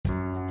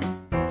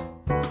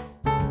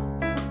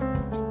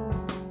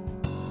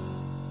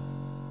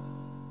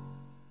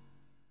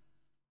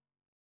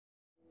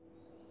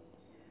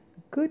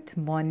Good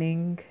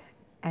morning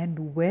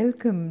and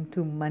welcome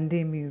to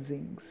Monday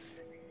Musings.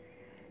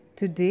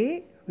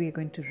 Today we are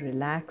going to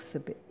relax a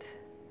bit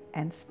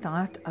and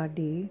start our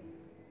day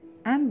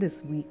and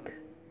this week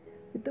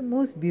with the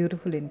most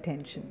beautiful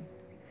intention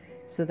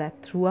so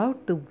that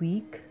throughout the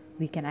week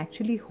we can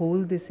actually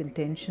hold this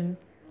intention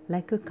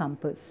like a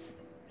compass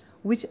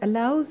which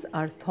allows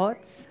our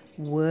thoughts,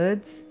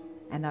 words,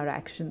 and our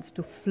actions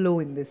to flow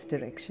in this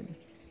direction.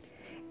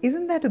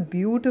 Isn't that a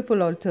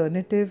beautiful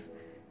alternative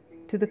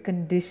to the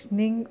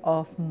conditioning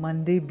of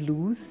Monday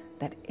blues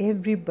that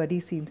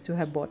everybody seems to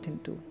have bought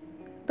into?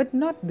 But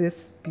not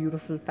this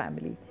beautiful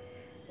family,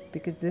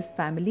 because this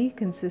family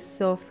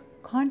consists of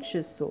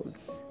conscious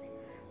souls,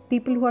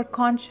 people who are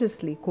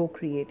consciously co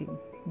creating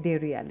their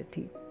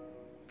reality.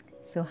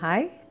 So,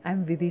 hi,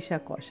 I'm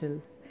Vidisha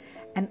Kaushal,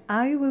 and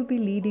I will be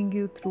leading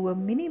you through a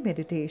mini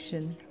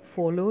meditation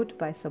followed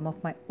by some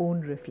of my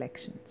own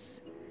reflections.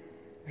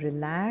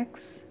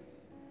 Relax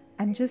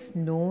and just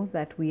know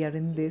that we are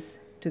in this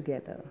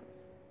together.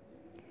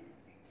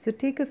 So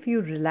take a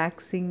few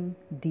relaxing,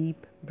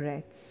 deep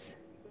breaths,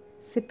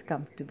 sit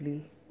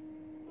comfortably,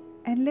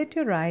 and let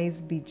your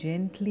eyes be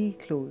gently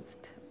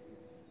closed.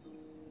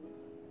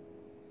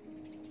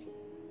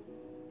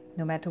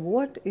 No matter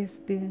what has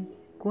been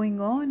going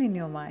on in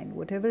your mind,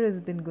 whatever has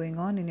been going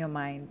on in your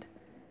mind,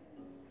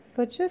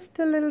 for just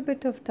a little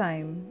bit of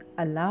time,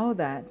 allow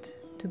that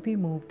to be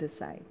moved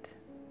aside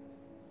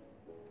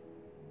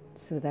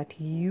so that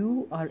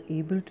you are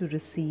able to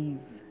receive.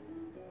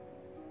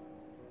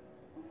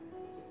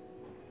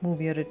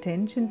 Move your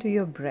attention to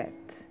your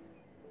breath,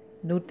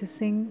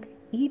 noticing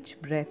each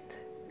breath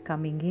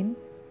coming in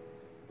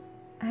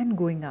and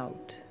going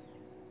out.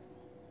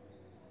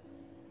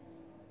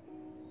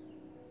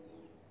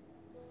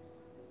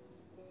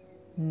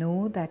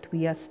 Know that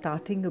we are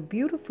starting a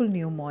beautiful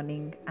new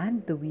morning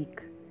and the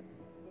week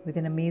with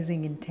an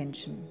amazing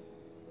intention.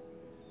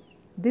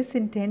 This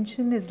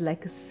intention is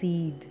like a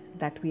seed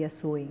that we are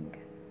sowing.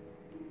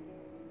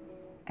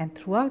 And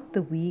throughout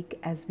the week,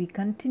 as we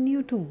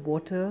continue to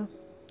water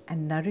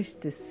and nourish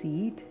this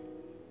seed,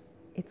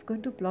 it's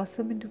going to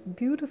blossom into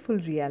beautiful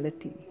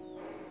reality.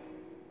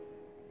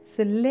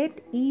 So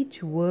let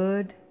each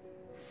word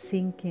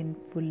sink in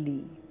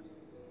fully.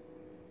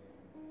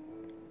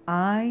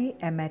 I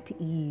am at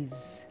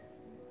ease.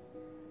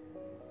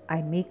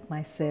 I make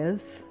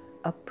myself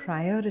a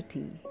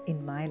priority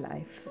in my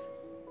life.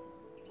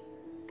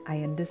 I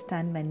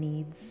understand my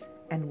needs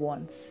and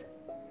wants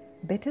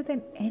better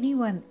than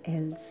anyone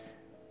else.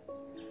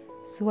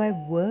 So I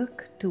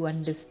work to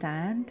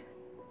understand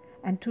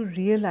and to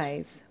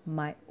realize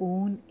my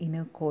own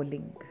inner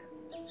calling.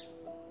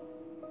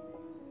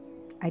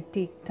 I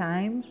take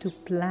time to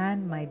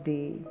plan my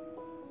day,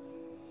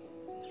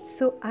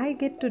 so I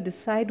get to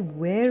decide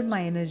where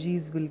my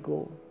energies will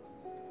go.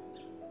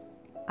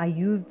 I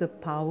use the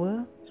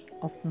power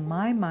of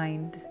my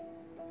mind,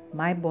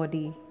 my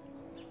body,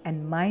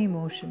 and my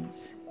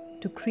emotions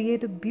to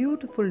create a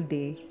beautiful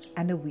day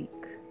and a week.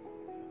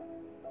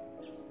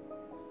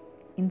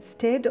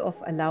 Instead of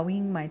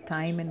allowing my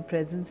time and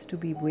presence to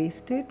be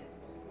wasted,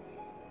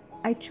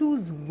 I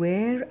choose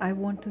where I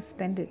want to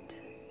spend it.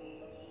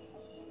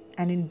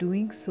 And in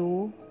doing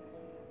so,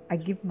 I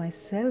give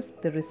myself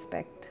the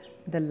respect,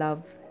 the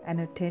love,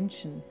 and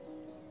attention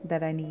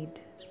that I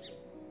need.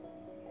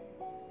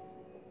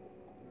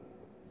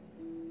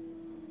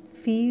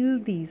 Feel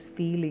these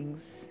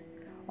feelings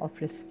of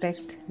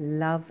respect,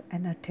 love,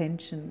 and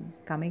attention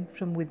coming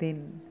from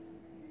within.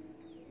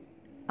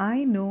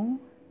 I know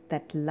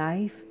that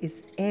life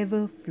is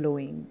ever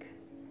flowing,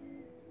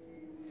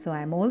 so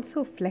I am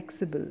also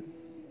flexible.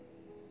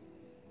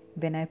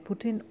 When I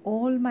put in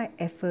all my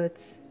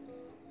efforts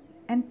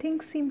and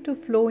things seem to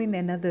flow in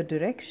another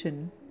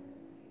direction,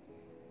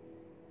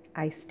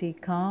 I stay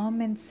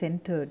calm and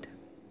centered,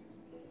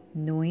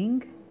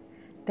 knowing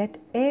that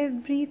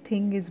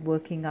everything is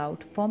working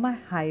out for my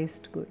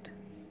highest good.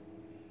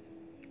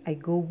 I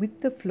go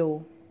with the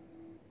flow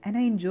and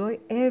I enjoy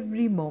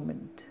every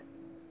moment.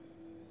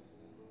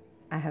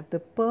 I have the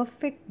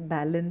perfect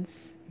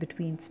balance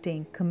between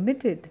staying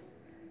committed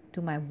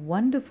to my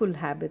wonderful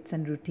habits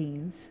and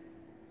routines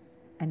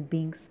and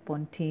being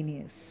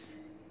spontaneous.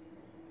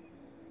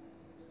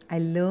 I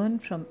learn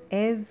from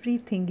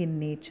everything in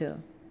nature,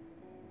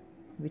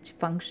 which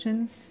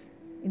functions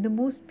in the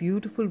most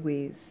beautiful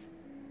ways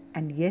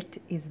and yet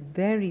is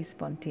very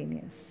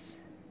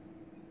spontaneous.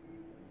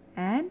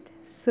 And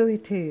so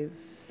it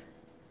is.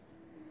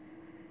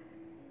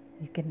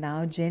 You can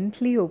now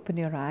gently open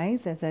your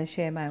eyes as I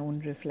share my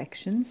own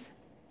reflections.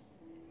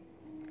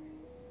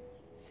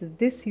 So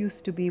this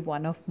used to be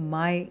one of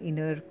my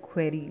inner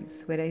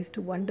queries where I used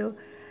to wonder,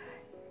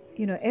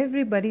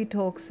 everybody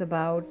talks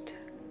about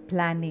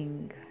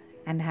planning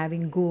and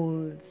having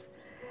goals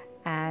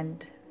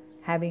and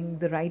having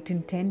the right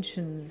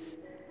intentions.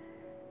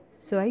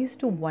 So I used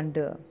to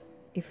wonder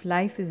if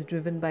life is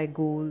driven by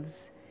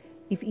goals,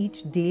 if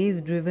each day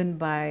is driven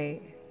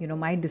by,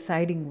 my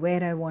deciding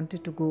where I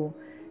wanted to go,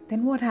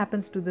 then what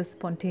happens to the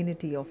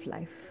spontaneity of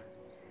life?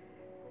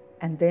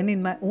 And then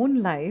in my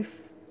own life,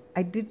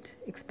 I did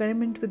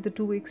experiment with the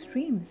two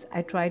extremes.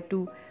 I tried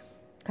to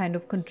kind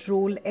of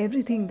control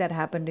everything that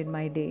happened in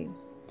my day.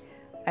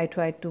 I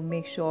tried to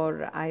make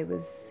sure I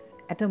was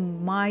at a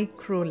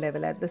micro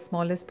level, at the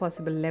smallest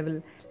possible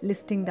level,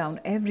 listing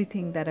down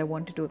everything that I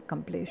wanted to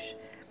accomplish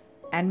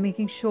and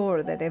making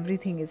sure that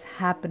everything is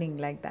happening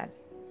like that.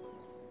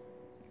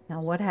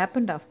 Now, what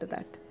happened after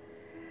that?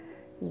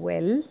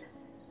 Well,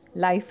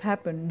 life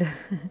happened,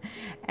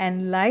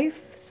 and life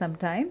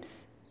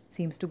sometimes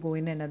seems to go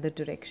in another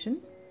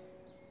direction.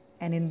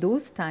 And in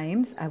those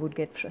times, I would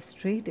get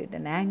frustrated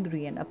and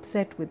angry and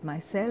upset with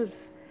myself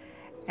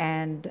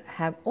and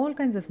have all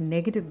kinds of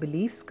negative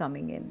beliefs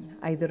coming in,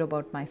 either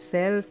about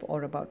myself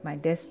or about my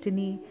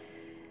destiny.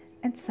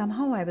 And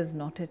somehow I was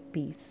not at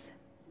peace.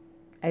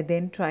 I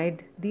then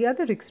tried the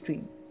other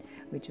extreme,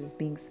 which was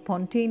being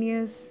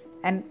spontaneous.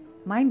 And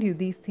mind you,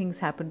 these things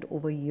happened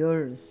over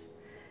years.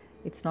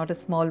 It's not a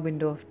small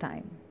window of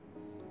time.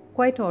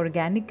 Quite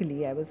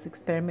organically, I was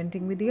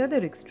experimenting with the other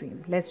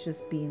extreme. Let's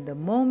just be in the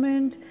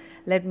moment.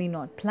 Let me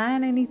not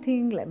plan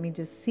anything. Let me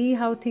just see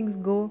how things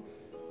go.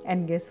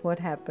 And guess what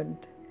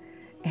happened?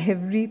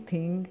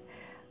 Everything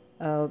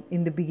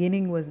in the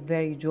beginning was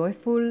very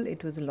joyful.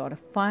 It was a lot of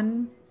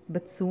fun.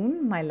 But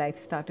soon my life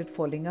started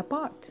falling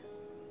apart.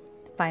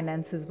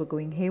 Finances were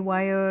going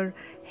haywire,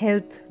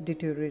 health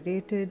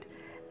deteriorated,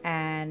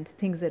 and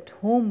things at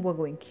home were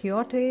going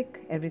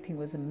chaotic. Everything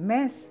was a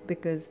mess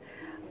because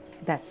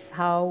that's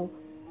how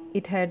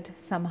it had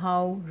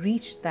somehow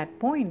reached that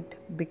point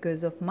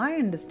because of my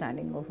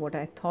understanding of what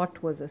I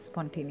thought was a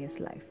spontaneous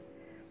life.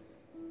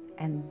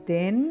 And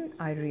then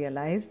I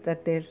realized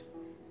that there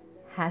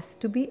has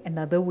to be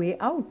another way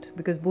out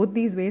because both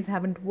these ways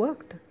haven't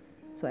worked.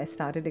 So I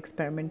started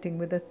experimenting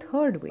with a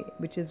third way,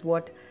 which is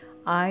what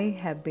I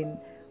have been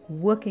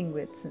working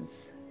with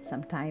since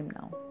some time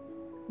now,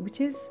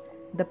 which is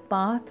the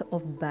path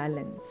of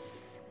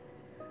balance,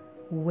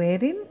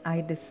 wherein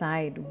I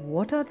decide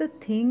what are the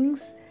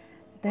things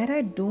that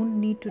I don't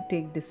need to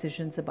take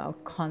decisions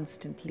about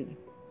constantly.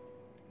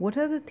 What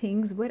are the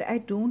things where I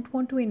don't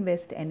want to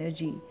invest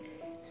energy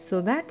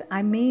so that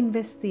I may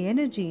invest the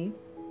energy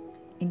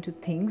into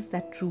things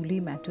that truly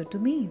matter to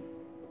me.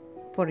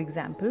 For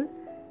example,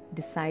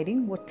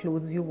 deciding what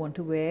clothes you want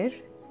to wear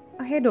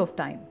ahead of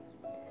time.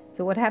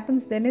 So what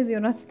happens then is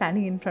you're not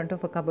standing in front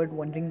of a cupboard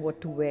wondering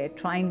what to wear,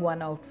 trying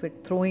one outfit,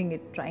 throwing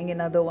it, trying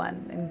another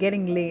one, and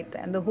getting late,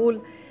 and the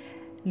whole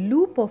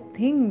loop of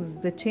things,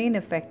 the chain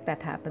effect that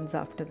happens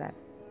after that.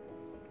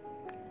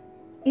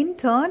 In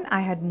turn, I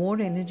had more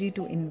energy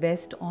to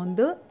invest on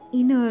the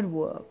inner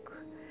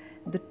work,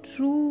 the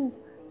true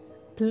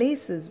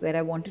places where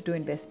I wanted to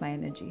invest my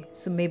energy.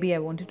 So maybe I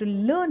wanted to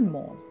learn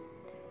more.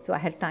 So I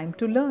had time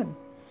to learn.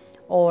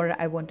 Or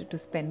I wanted to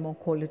spend more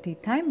quality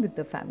time with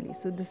the family.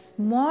 So the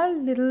small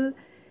little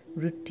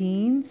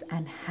routines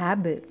and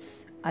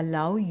habits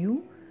allow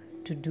you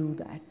to do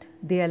that.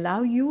 They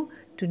allow you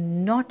to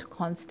not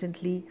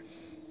constantly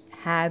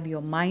have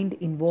your mind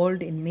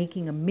involved in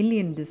making a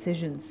million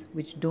decisions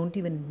which don't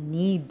even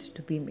need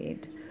to be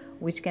made,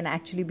 which can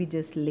actually be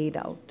just laid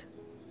out.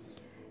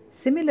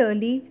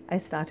 Similarly, I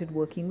started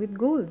working with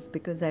goals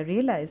because I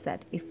realized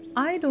that if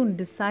I don't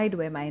decide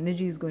where my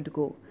energy is going to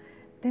go,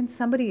 then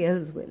somebody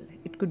else will.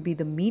 It could be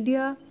the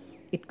media,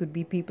 it could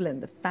be people in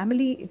the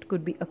family, it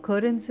could be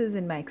occurrences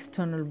in my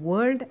external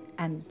world,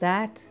 and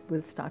that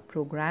will start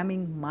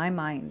programming my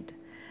mind.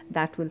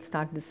 That will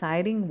start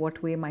deciding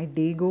what way my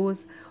day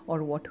goes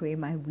or what way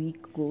my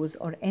week goes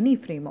or any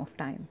frame of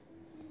time.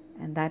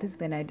 And that is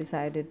when I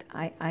decided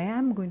I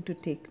am going to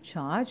take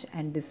charge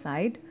and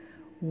decide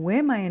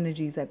where my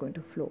energies are going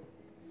to flow.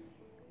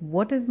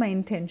 What is my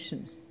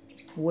intention?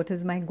 What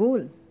is my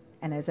goal?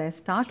 And as I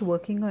start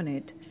working on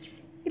it,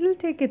 it'll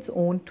take its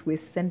own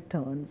twists and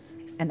turns,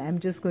 and I'm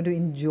just going to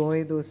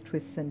enjoy those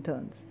twists and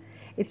turns.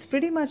 It's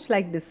pretty much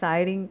like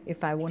deciding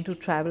if I want to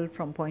travel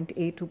from point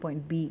A to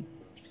point B.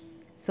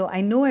 So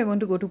I know I want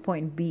to go to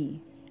point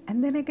B,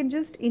 and then I can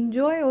just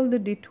enjoy all the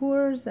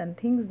detours and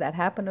things that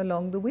happen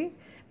along the way.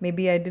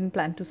 Maybe I didn't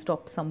plan to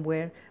stop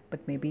somewhere,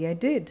 but maybe I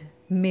did.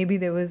 Maybe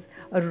there was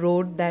a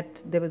road that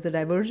there was a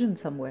diversion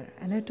somewhere,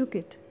 and I took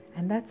it,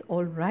 and that's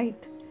all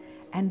right.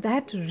 And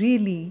that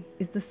really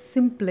is the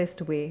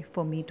simplest way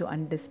for me to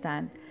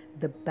understand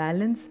the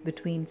balance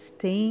between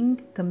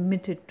staying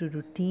committed to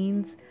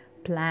routines,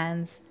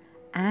 plans,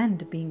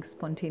 and being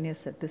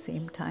spontaneous at the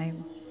same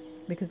time.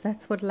 Because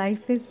that's what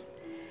life is.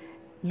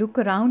 Look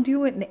around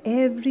you, and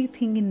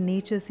everything in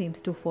nature seems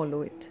to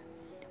follow it.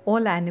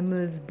 All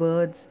animals,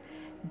 birds,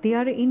 they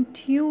are in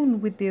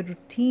tune with their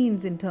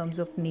routines in terms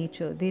of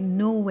nature. They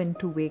know when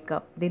to wake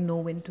up, they know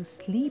when to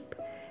sleep,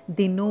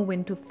 they know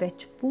when to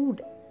fetch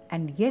food.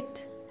 And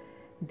yet,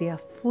 they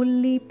are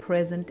fully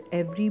present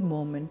every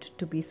moment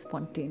to be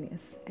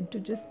spontaneous and to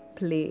just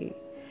play.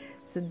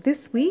 So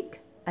this week,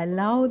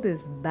 allow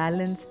this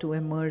balance to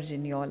emerge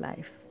in your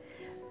life.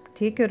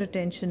 Take your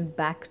attention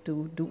back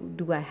to,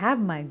 do I have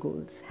my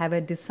goals? Have I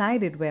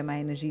decided where my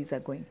energies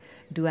are going?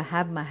 Do I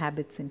have my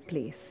habits in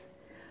place?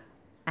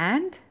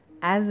 And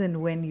as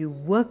and when you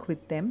work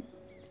with them,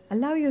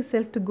 allow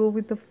yourself to go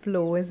with the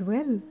flow as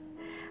well.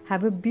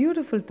 Have a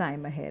beautiful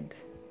time ahead.